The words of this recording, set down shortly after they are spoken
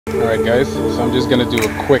Alright guys, so I'm just going to do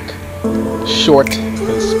a quick, short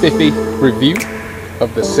and spiffy review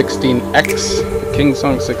of the 16X, the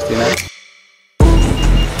Kingsong 16X.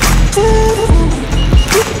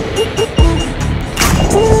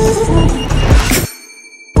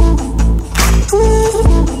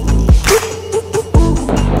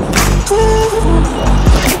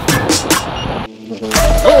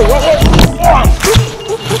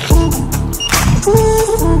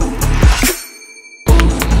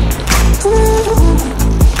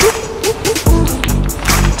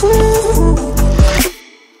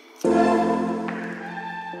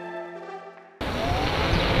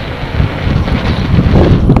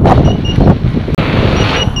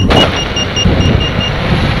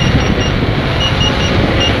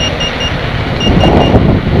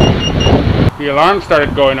 The alarm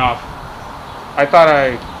started going off. I thought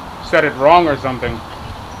I set it wrong or something,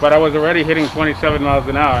 but I was already hitting 27 miles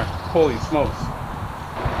an hour. Holy smokes.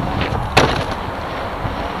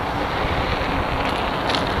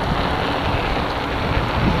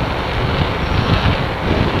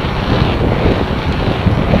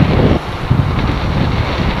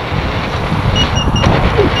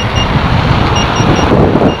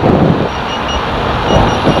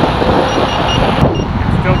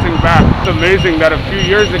 It's amazing that a few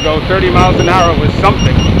years ago 30 miles an hour was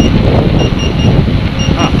something.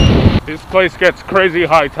 This place gets crazy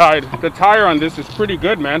high tide. The tire on this is pretty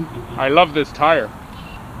good, man. I love this tire.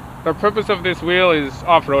 The purpose of this wheel is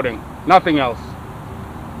off-roading, nothing else.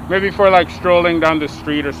 Maybe for like strolling down the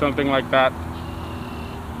street or something like that.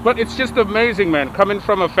 But it's just amazing, man, coming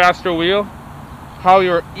from a faster wheel, how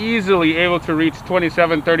you're easily able to reach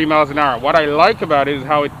 27-30 miles an hour. What I like about it is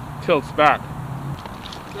how it tilts back.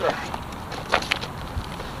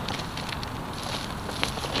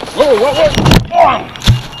 Whoa, whoa, whoa!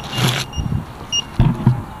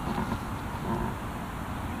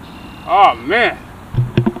 Oh man,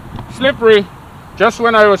 slippery. Just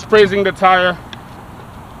when I was praising the tire,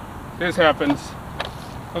 this happens.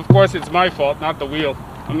 Of course it's my fault, not the wheel.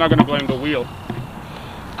 I'm not gonna blame the wheel.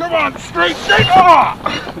 Come on, straight, straight! Oh,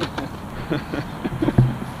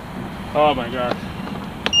 oh my god,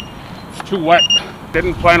 it's too wet.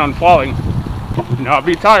 Didn't plan on falling.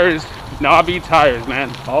 Knobby tires, man,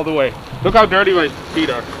 all the way. Look how dirty my feet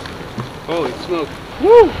are. Holy smoke.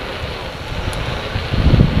 Woo!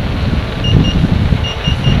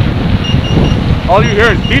 All you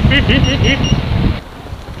hear is beep, beep, beep, beep, beep.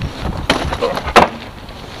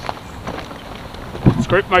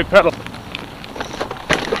 Scrape my pedal.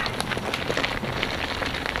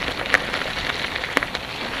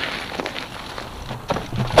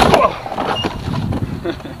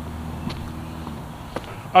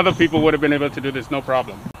 Other people would have been able to do this no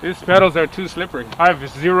problem. These pedals are too slippery. I have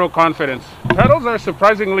zero confidence. Pedals are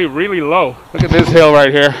surprisingly really low. Look at this hill right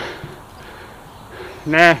here.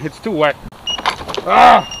 Nah, it's too wet.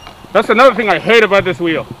 Ah, that's another thing I hate about this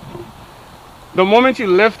wheel. The moment you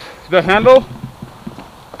lift the handle,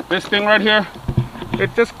 this thing right here,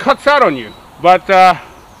 it just cuts out on you. But the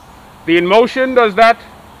InMotion does that,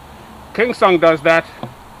 Kingsong does that,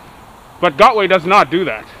 but Gotway does not do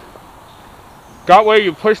that. Gotway,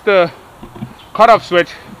 you push the cutoff switch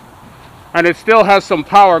and it still has some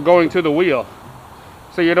power going to the wheel,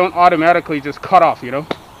 so you don't automatically just cut off, you know.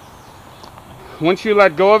 Once you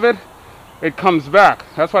let go of it, it comes back.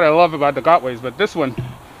 That's what I love about the Gotways, but this one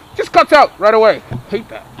just cuts out right away. Hate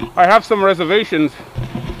that. I have some reservations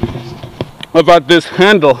about this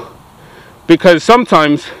handle because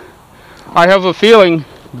sometimes I have a feeling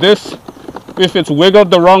this, if it's wiggled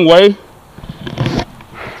the wrong way,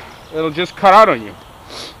 it'll just cut out on you,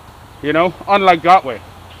 you know, unlike Gotway.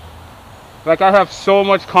 Like, I have so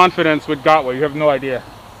much confidence with Gotway, you have no idea.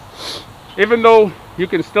 Even though you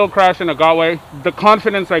can still crash in a Gotway, the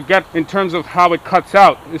confidence I get in terms of how it cuts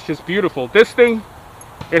out is just beautiful. This thing,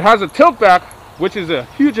 it has a tilt back, which is a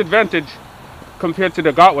huge advantage compared to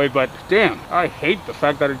the Gotway, but damn, I hate the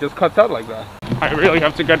fact that it just cuts out like that. I really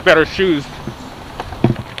have to get better shoes.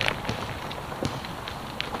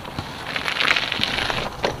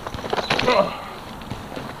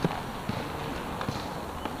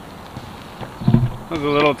 There's a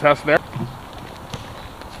little test there.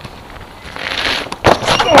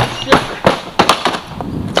 Oh, shit.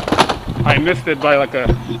 I missed it by like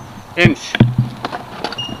an inch.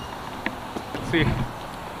 Let's see.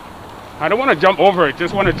 I don't want to jump over it,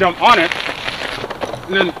 just want to jump on it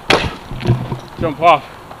and then jump off.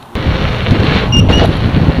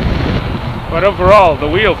 But overall, the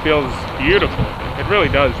wheel feels beautiful. It really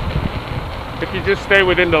does. If you just stay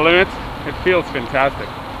within the limits, it feels fantastic.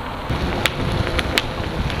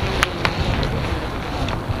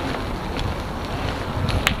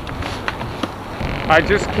 I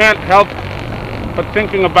just can't help but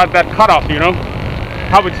thinking about that cutoff, you know?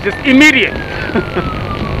 How it's just immediate.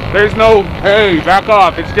 There's no, hey, back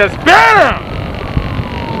off. It's just BAM!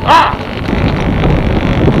 Ah!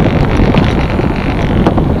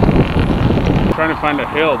 I'm trying to find a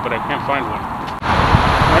hill, but I can't find one.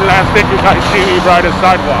 When last did you guys see me ride a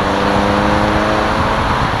sidewalk?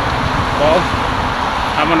 Well,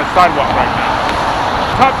 I'm on a sidewalk right now.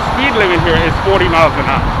 Top speed limit here is 40 miles an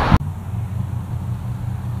hour.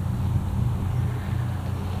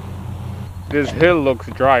 This hill looks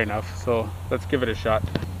dry enough, so let's give it a shot.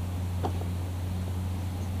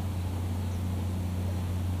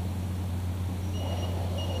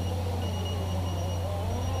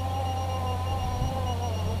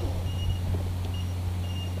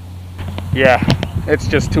 Yeah, it's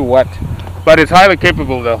just too wet, but it's highly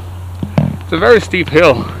capable though. It's a very steep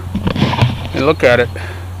hill, and look at it,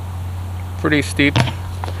 pretty steep.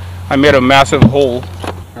 I made a massive hole.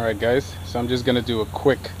 All right guys, so I'm just gonna do a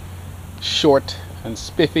quick, short and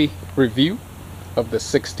spiffy review of the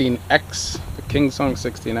 16X, the Kingsong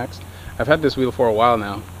 16X. I've had this wheel for a while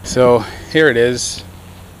now, so here it is.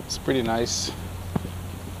 It's pretty nice,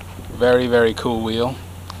 very, very cool wheel.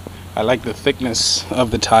 I like the thickness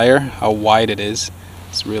of the tire, how wide it is.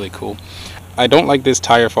 It's really cool. I don't like this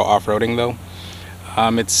tire for off-roading though.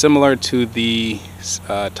 It's similar to the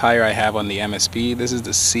tire I have on the MSP. This is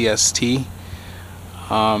the CST.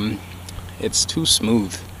 It's too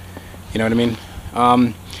smooth. You know what I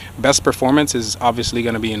mean? Best performance is obviously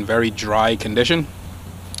going to be in very dry condition.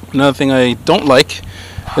 Another thing I don't like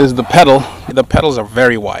is the pedal. The pedals are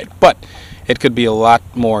very wide, but it could be a lot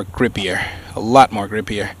more grippier. A lot more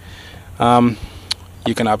grippier.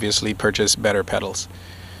 You can obviously purchase better pedals.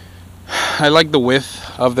 I like the width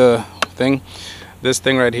of the thing. This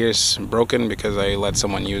thing right here is broken because I let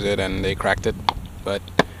someone use it and they cracked it, but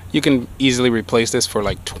you can easily replace this for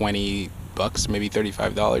like 20 bucks, maybe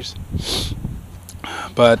 $35.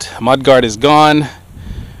 But mudguard is gone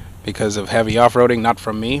because of heavy off-roading, not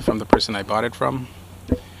from me, from the person I bought it from.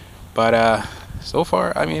 But so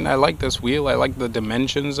far, I mean, I like this wheel. I like the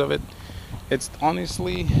dimensions of it. It's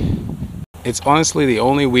honestly the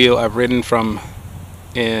only wheel I've ridden from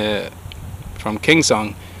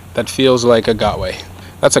Kingsong that feels like a Gotway.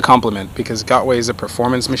 That's a compliment, because Gotway is a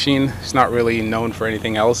performance machine. It's not really known for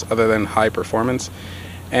anything else other than high performance,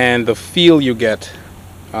 and the feel you get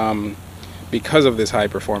because of this high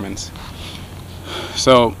performance.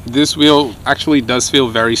 So this wheel actually does feel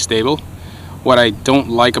very stable. What I don't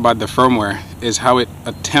like about the firmware is how it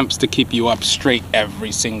attempts to keep you up straight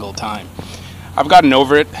every single time. I've gotten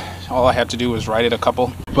over it. All I had to do was ride it a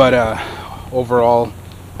couple, but overall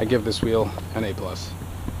I give this wheel an A+.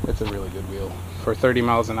 It's a really good wheel for 30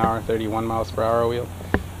 miles an hour, 31 miles per hour wheel.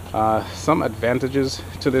 Some advantages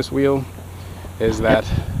to this wheel is that,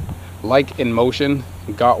 like in motion,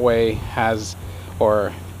 Gotway has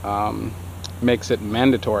or makes it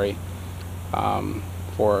mandatory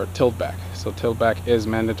for tilt back. So tilt back is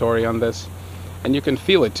mandatory on this, and you can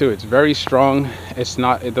feel it too. It's very strong.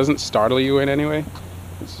 It doesn't startle you in any way.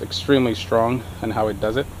 It's extremely strong in how it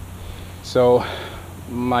does it. So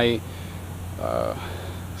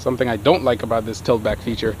something I don't like about this tilt back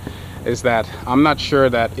feature is that I'm not sure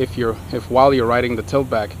that if while you're riding the tilt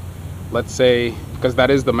back, let's say, because that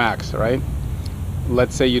is the max, right?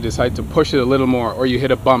 Let's say you decide to push it a little more, or you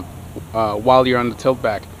hit a bump while you're on the tilt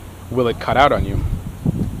back, will it cut out on you?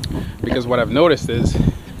 Because what I've noticed is,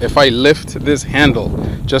 if I lift this handle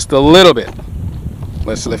just a little bit,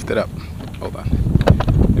 let's lift it up, hold on.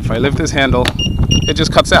 If I lift this handle, it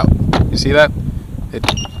just cuts out. You see that? It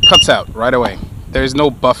cuts out right away. There's no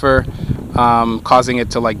buffer causing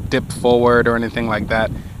it to like dip forward or anything like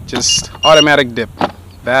that. Just automatic dip.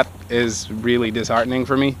 That is really disheartening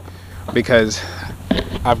for me, because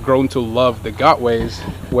I've grown to love the Gotways,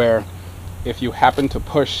 where if you happen to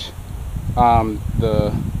push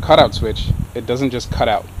the cutout switch, it doesn't just cut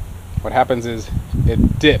out. What happens is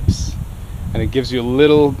it dips, and it gives you a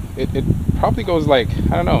little, it probably goes like,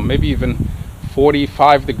 I don't know, maybe even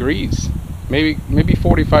 45 degrees, maybe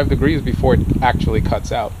 45 degrees before it actually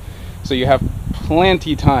cuts out. So you have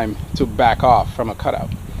plenty time to back off from a cutout.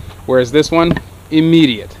 Whereas this one,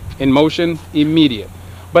 immediate. In motion, immediate.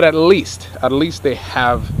 But at least they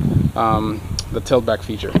have the tilt back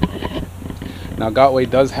feature. Now Gotway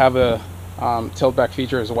does have a tilt back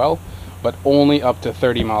feature as well, but only up to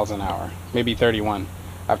 30 miles an hour, maybe 31.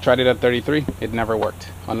 I've tried it at 33, it never worked,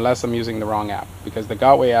 unless I'm using the wrong app, because the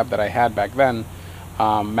Gotway app that I had back then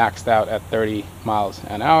maxed out at 30 miles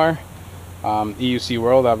an hour. EUC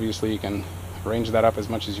World, obviously you can range that up as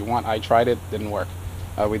much as you want. I tried it, didn't work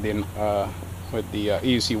with the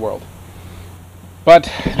EUC World.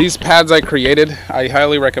 But these pads I created, I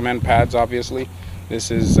highly recommend pads, obviously.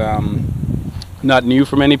 This is not new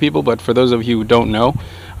for many people, but for those of you who don't know,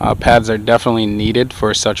 pads are definitely needed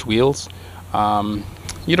for such wheels.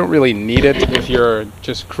 You don't really need it if you're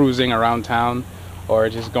just cruising around town or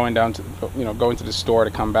just going down to, going to the store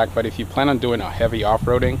to come back. But if you plan on doing a heavy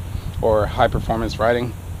off-roading or high performance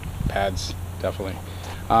riding, pads, definitely.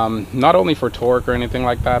 Not only for torque or anything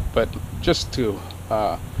like that, but just to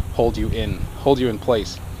hold you in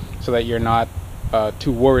place so that you're not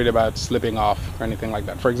too worried about slipping off or anything like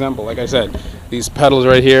that. For example, like I said, these pedals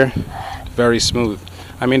right here, very smooth.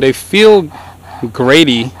 I mean, they feel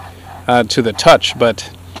gradey to the touch, but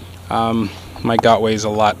my Gotway is a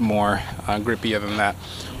lot more grippier than that.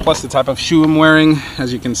 Plus the type of shoe I'm wearing,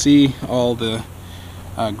 as you can see, all the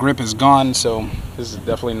grip is gone, so this is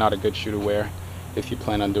definitely not a good shoe to wear if you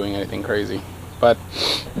plan on doing anything crazy. But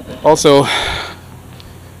also,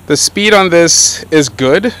 the speed on this is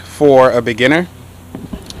good for a beginner.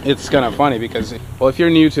 It's kind of funny because, well, if you're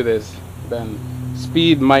new to this, then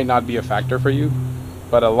speed might not be a factor for you.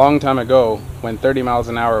 But a long time ago, when 30 miles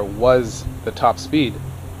an hour was the top speed,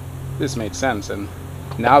 this made sense. And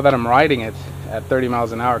now that I'm riding it at 30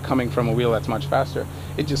 miles an hour coming from a wheel that's much faster,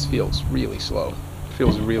 it just feels really slow. It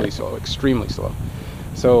feels really slow, extremely slow.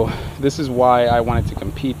 So this is why I wanted to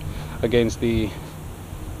compete against the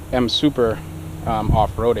M Super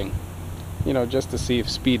off-roading, just to see if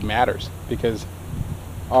speed matters. Because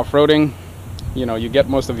off-roading, you get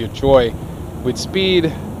most of your joy with speed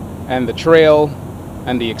and the trail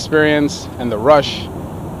and the experience and the rush.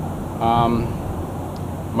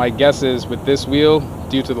 My guess is with this wheel,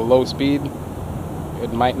 due to the low speed,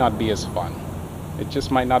 it might not be as fun. It just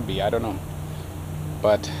might not be, I don't know.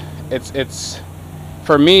 But it's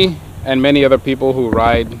for me and many other people who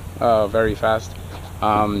ride very fast,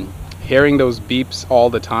 hearing those beeps all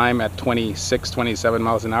the time at 26, 27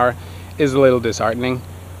 miles an hour is a little disheartening.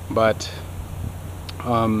 But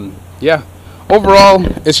yeah, overall,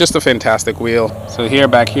 it's just a fantastic wheel. So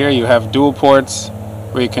back here, you have dual ports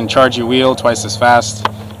where you can charge your wheel twice as fast.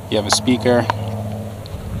 You have a speaker.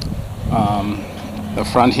 The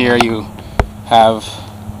front here, you have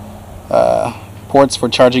ports for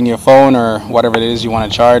charging your phone or whatever it is you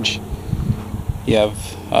want to charge. You have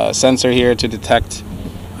a sensor here to detect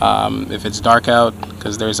if it's dark out,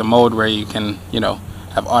 because there's a mode where you can,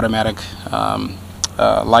 have automatic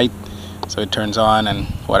light, so it turns on and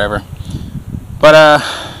whatever. But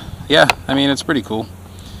yeah, I mean, it's pretty cool.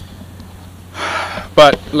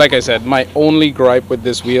 But like I said, my only gripe with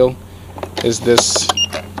this wheel is this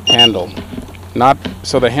handle.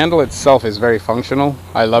 So the handle itself is very functional.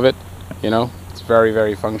 I love it, it's very,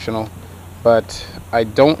 very functional. But I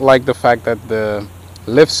don't like the fact that the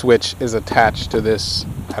lift switch is attached to this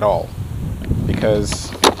at all, because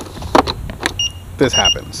this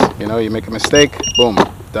happens. You make a mistake, boom,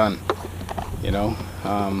 done.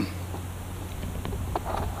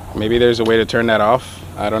 Maybe there's a way to turn that off.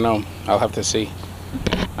 I don't know. I'll have to see.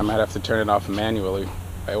 I might have to turn it off manually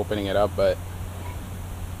by opening it up, but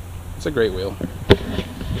it's a great wheel.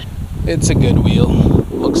 It's a good wheel.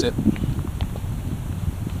 Looks it.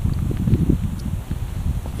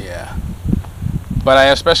 Yeah. But I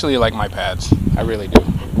especially like my pads. I really do.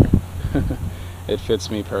 It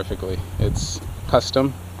fits me perfectly. It's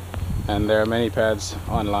custom, and there are many pads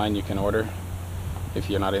online you can order if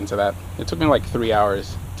you're not into that. It took me like 3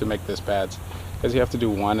 hours to make this pads, because you have to do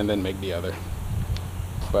one and then make the other.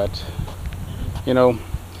 But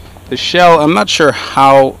the shell, I'm not sure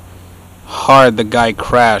how hard the guy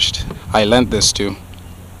crashed I lent this to.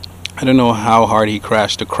 I don't know how hard he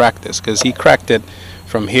crashed to crack this, because he cracked it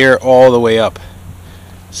from here all the way up.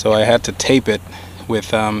 So I had to tape it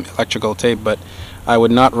with electrical tape, but I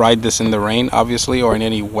would not ride this in the rain, obviously, or in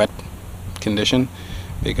any wet condition,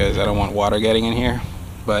 because I don't want water getting in here.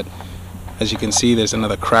 But as you can see, there's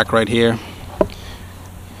another crack right here.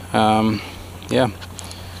 Yeah.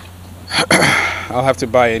 I'll have to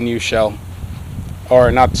buy a new shell,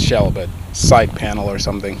 or not shell, but side panel or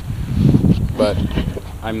something. But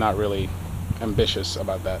I'm not really ambitious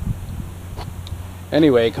about that.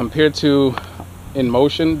 Anyway, compared to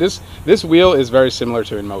InMotion, this wheel is very similar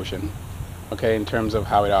to InMotion, okay, in terms of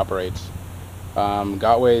how it operates.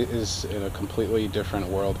 Gotway is in a completely different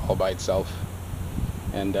world all by itself.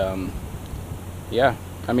 And yeah,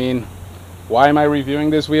 I mean, why am I reviewing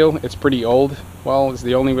this wheel? It's pretty old. Well, it's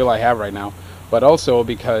the only wheel I have right now, but also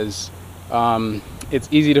because it's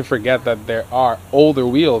easy to forget that there are older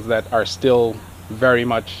wheels that are still very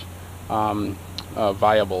much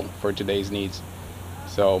viable for today's needs.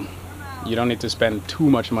 So you don't need to spend too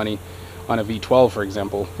much money on a V12, for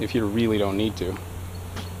example, if you really don't need to. You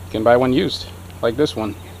can buy one used. like this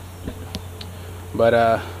one.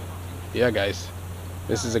 But yeah guys,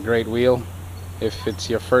 this is a great wheel. If it's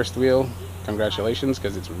your first wheel, congratulations,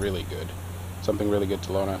 because it's really good. Something really good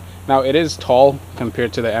to loan on. Now it is tall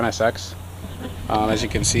compared to the MSX. As you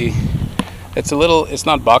can see, it's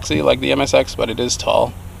not boxy like the MSX, but it is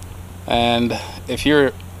tall. And if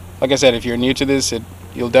you're, like I said, if you're new to this,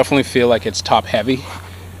 you'll definitely feel like it's top heavy.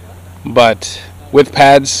 But with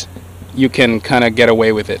pads, you can kind of get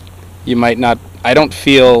away with it. You might not, I don't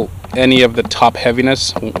feel any of the top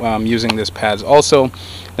heaviness using this pads. Also,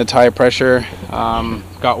 the tire pressure,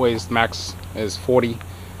 Gotway's max is 40.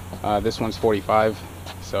 This one's 45.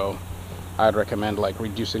 So I'd recommend like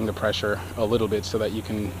reducing the pressure a little bit so that you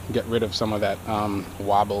can get rid of some of that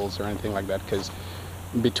wobbles or anything like that, because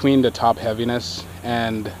between the top heaviness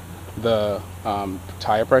and the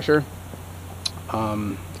tire pressure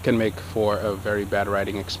can make for a very bad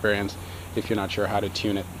riding experience if you're not sure how to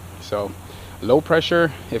tune it. So low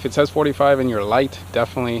pressure, if it says 45 and you're light,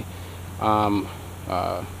 definitely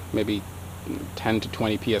maybe 10 to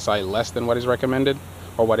 20 psi less than what is recommended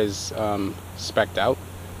or what is spec'd out.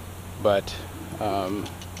 But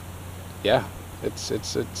yeah,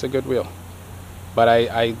 it's a good wheel. But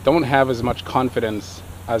I don't have as much confidence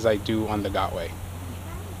as I do on the Gotway.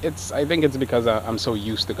 I think it's because I'm so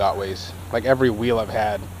used to Gotways. Like every wheel I've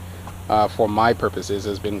had for my purposes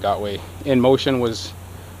has been Gotway. In Motion was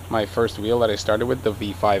my first wheel that I started with, the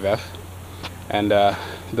V5F. And the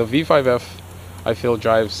V5F I feel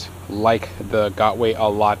drives like the Gotway a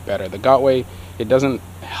lot better. The Gotway, it doesn't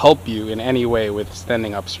help you in any way with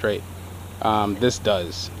standing up straight. This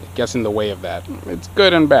does. It gets in the way of that. It's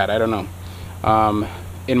good and bad, I don't know.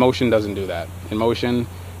 In Motion doesn't do that. In Motion,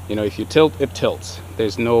 you know, if you tilt, it tilts.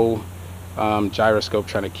 There's no gyroscope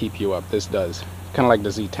trying to keep you up. This does. Kind of like the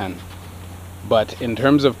Z10. But in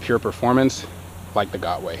terms of pure performance, like the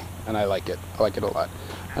Gotway. And I like it. I like it a lot.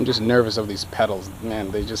 I'm just nervous of these pedals.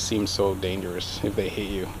 Man, they just seem so dangerous if they hit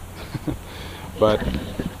you. But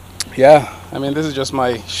yeah, I mean, this is just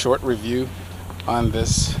my short review on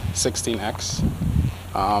this 16X.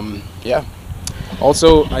 Yeah.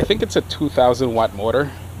 Also, I think it's a 2000 watt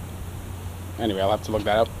motor. Anyway, I'll have to look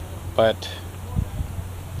that up. But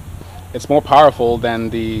it's more powerful than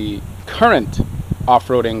the current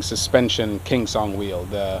off-roading suspension Kingsong wheel,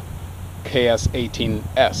 the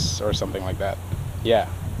KS18S or something like that. Yeah,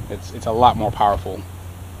 it's a lot more powerful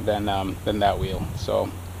than that wheel. So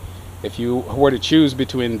if you were to choose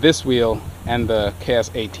between this wheel and the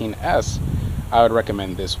KS18S, I would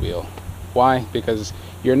recommend this wheel. Why? Because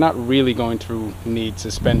you're not really going to need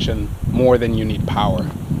suspension more than you need power.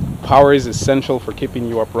 Power is essential for keeping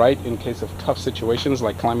you upright in case of tough situations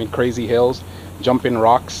like climbing crazy hills, jumping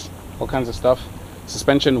rocks, all kinds of stuff.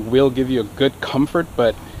 Suspension will give you a good comfort,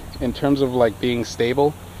 but in terms of like being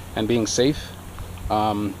stable and being safe,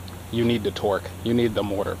 you need the torque, you need the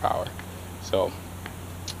motor power. So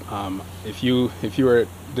if you are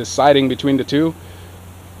deciding between the two,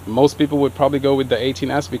 most people would probably go with the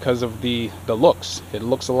 18S because of the looks. It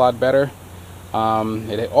looks a lot better.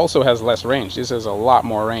 It also has less range. This has a lot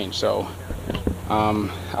more range. So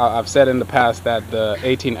I've said in the past that the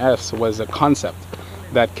 18S was a concept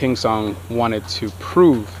that Kingsong wanted to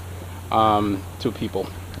prove to people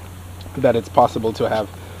that it's possible to have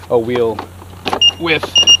a wheel with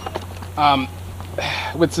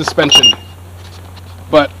suspension.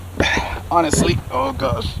 But honestly, oh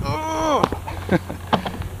gosh, oh.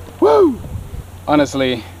 Woo!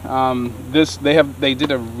 Honestly, they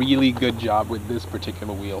did a really good job with this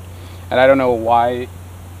particular wheel, and I don't know why.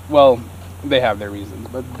 Well, they have their reasons,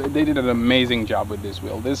 but they did an amazing job with this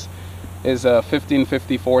wheel. This is a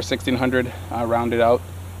 1554 1600 rounded out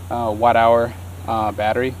watt-hour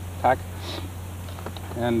battery pack,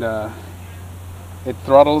 and it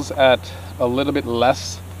throttles at a little bit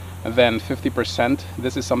less than 50%.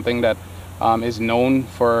 This is something that is known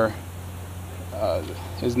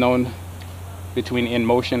between In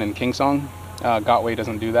Motion and Kingsong. Gotway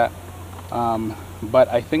doesn't do that, but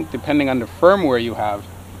I think depending on the firmware you have,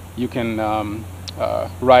 you can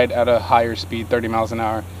ride at a higher speed, 30 miles an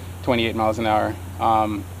hour, 28 miles an hour,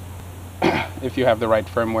 if you have the right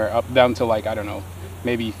firmware, up down to like, I don't know,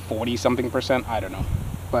 maybe 40 something percent, I don't know.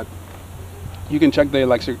 But you can check the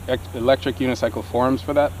electric unicycle forums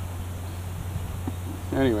for that.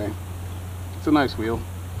 Anyway, it's a nice wheel.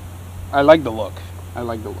 I like the look. I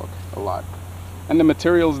like the look a lot, and the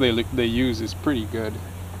materials they use is pretty good.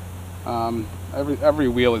 Every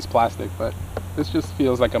wheel is plastic, but this just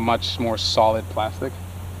feels like a much more solid plastic.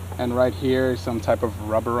 And right here is some type of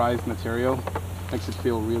rubberized material, makes it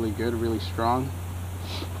feel really good, really strong.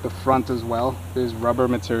 The front as well, there's rubber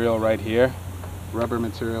material right here, rubber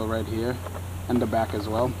material right here, and the back as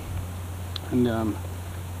well. And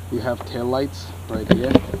you have tail lights right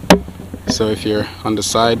here. So if you're on the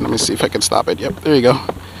side, let me see if I can stop it. Yep, there you go.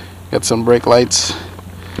 Got some brake lights.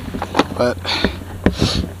 But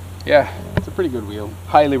yeah, it's a pretty good wheel.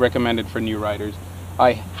 Highly recommended for new riders.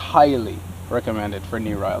 I highly recommend it for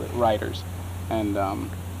new riders. And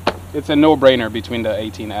it's a no-brainer between the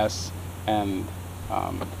 18S and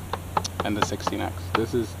the 16X.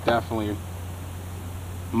 This is definitely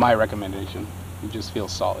my recommendation. It just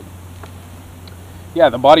feels solid. Yeah,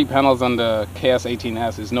 the body panels on the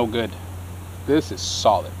KS18S is no good. This is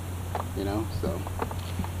solid, you know. So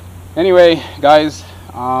anyway, guys,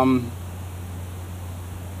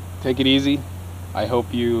 take it easy. I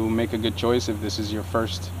hope you make a good choice if this is your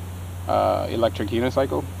first electric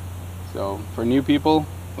unicycle. So for new people,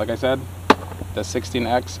 like I said, the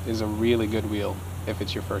 16X is a really good wheel if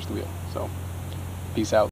it's your first wheel. So peace out.